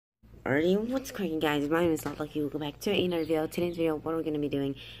Alrighty, what's cracking, guys? My name is lolducky. Welcome back to another video. Today's video, what we're going to be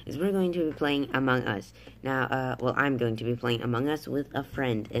doing is we're going to be playing Among Us. Now, well, I'm going to be playing Among Us with a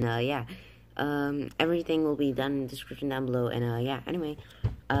friend, and yeah, everything will be done in the description down below, and yeah, anyway,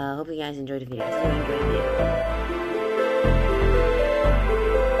 hope you guys enjoyed the video. So enjoy the video.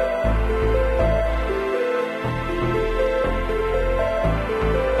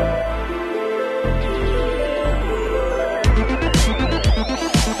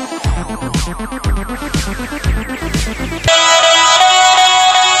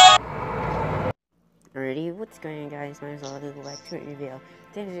 Alrighty, what's going on, guys? My name is lolducky. Welcome back to a new video.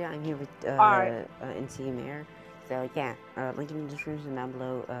 Today's video, I'm here with ft.NC Mair. So yeah, link in the description down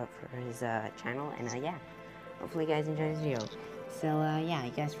below for his channel, and yeah, hopefully you guys enjoy this video. So yeah,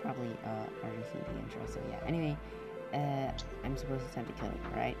 you guys probably already seen the intro. So yeah, anyway, I'm supposed to attempt to kill it,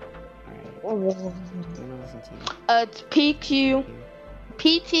 right? Alright. I'm gonna listen to you. It's PQ.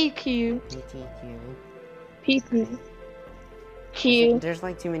 PTQ. PTQ. PQ. Q. There's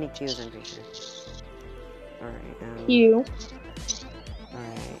like too many Q's, I'm pretty sure. Alright, Q.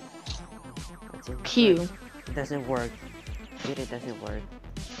 Alright. Q. It doesn't work. Dude, it doesn't work.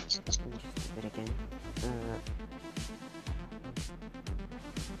 Let me just do it again.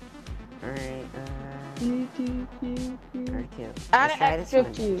 Alright, Alright, Q. Add an extra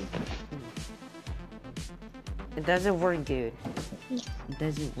Q. It doesn't work, dude. It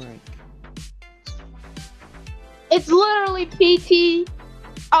doesn't work. It's literally PT.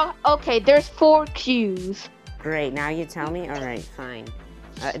 Oh, okay, there's 4 Qs. Great, now you tell me? Alright, fine.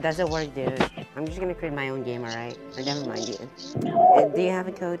 It doesn't work, dude. I'm just gonna create my own game, alright? Or never mind, dude. Do you have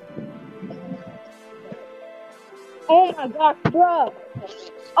a code? Oh my gosh, bro.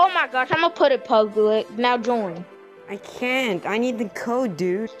 Oh my gosh, I'm gonna put it public. Now join. I can't. I need the code,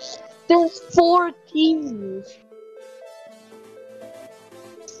 dude. There's 4 Qs.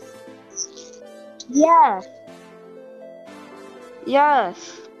 Yes.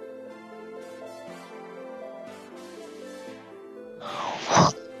 Yes.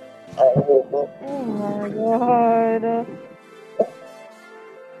 Oh my god.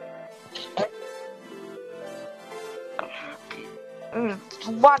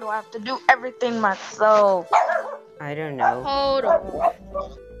 Why do I have to do everything myself? I don't know. Hold on.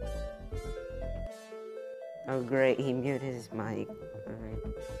 Oh great, he muted his mic. Alright.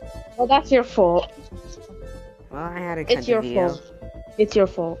 Well, that's your fault. Well, I had to cut It's your the video. fault. It's your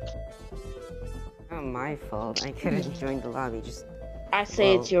fault. Not my fault. I could have joined the lobby. Just. I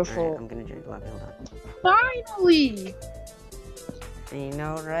say it's your alright, fault. I'm gonna join the lobby. Hold on. Finally! You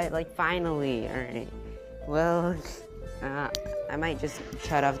know, right? Like finally. Alright. Well, I might just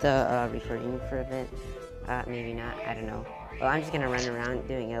shut off the recording for a bit. Maybe not. I don't know. Well, I'm just gonna run around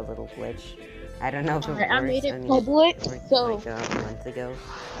doing a little glitch. I don't know if it works. I made it public, it worked so like a month ago.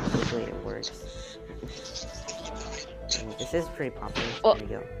 Hopefully it works. And this is pretty popular. So there we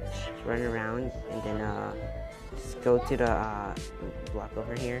go. Just run around and then just go to the block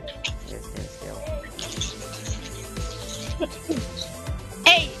over here. And stand still.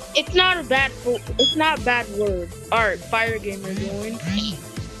 hey, it's not a bad word. Alright, Fire Gamer joined.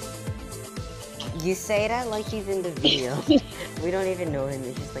 You say that like he's in the video. We don't even know him.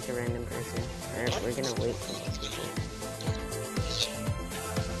 It's just like a random person. Alright, we're gonna wait for those people.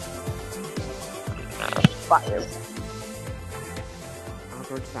 Fire.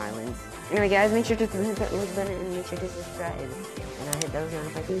 Awkward silence. Anyway, guys, make sure to hit that like button and make sure to subscribe. And hit those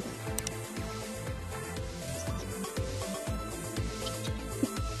notifications.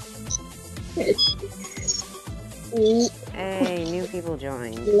 Hey, new people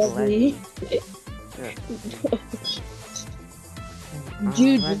joined. Lovely.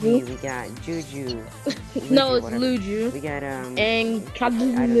 Juju. Lovely. We got Juju. No, it's whatever. Luju. We got And I don't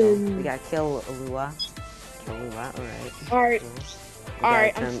know. We Kadulun. got Kilua. Alright. Alright.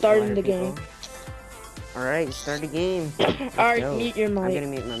 Alright, I'm starting the game. Alright, start the game. Alright, mute your I'm mic. gonna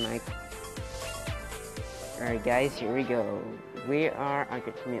mute my mic. Alright guys, here we go. I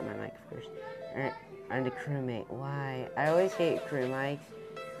could mute my mic first. Alright, I'm the crewmate. Why? I always hate crew mics.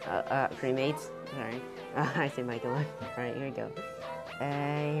 Crewmates. Sorry. I say mic a lot. Alright, here we go.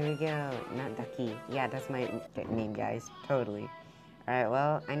 Here we go. Not Ducky. Yeah, that's my name, guys. Totally. Alright,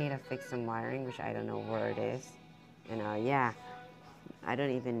 well, I need to fix some wiring, which I don't know where it is. And, yeah. I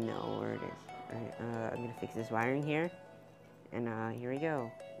don't even know where it is. Alright, I'm gonna fix this wiring here. And, here we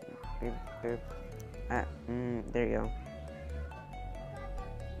go. Boop, boop. There you go.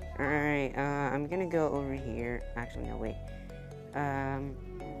 Alright, I'm gonna go over here. Actually, no, wait.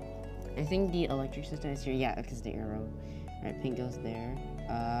 I think the electric system is here. Yeah, because the arrow. Alright, pink goes there.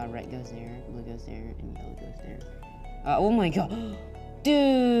 Red goes there. Blue goes there. And yellow goes there. Oh my god.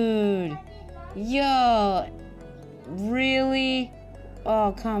 Dude! Yo, really?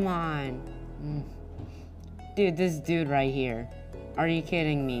 Oh, come on. Dude, this dude right here. Are you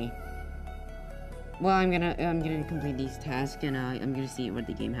kidding me? Well, I'm gonna complete these tasks, and I'm gonna see what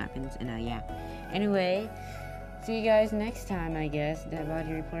the game happens, and yeah. Anyway, see you guys next time, I guess. That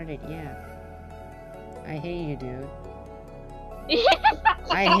body reported, yeah. I hate you, dude.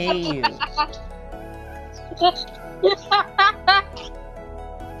 I hate you.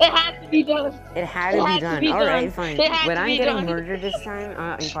 It had to be done. It had to be done. Alright, fine. When I'm getting murdered this time,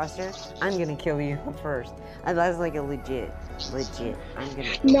 imposter, I'm gonna kill you first. That's like a legit. I'm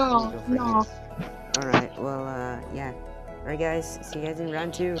gonna No. Alright, well, yeah. Alright guys, see you guys in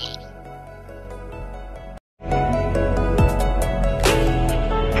round 2.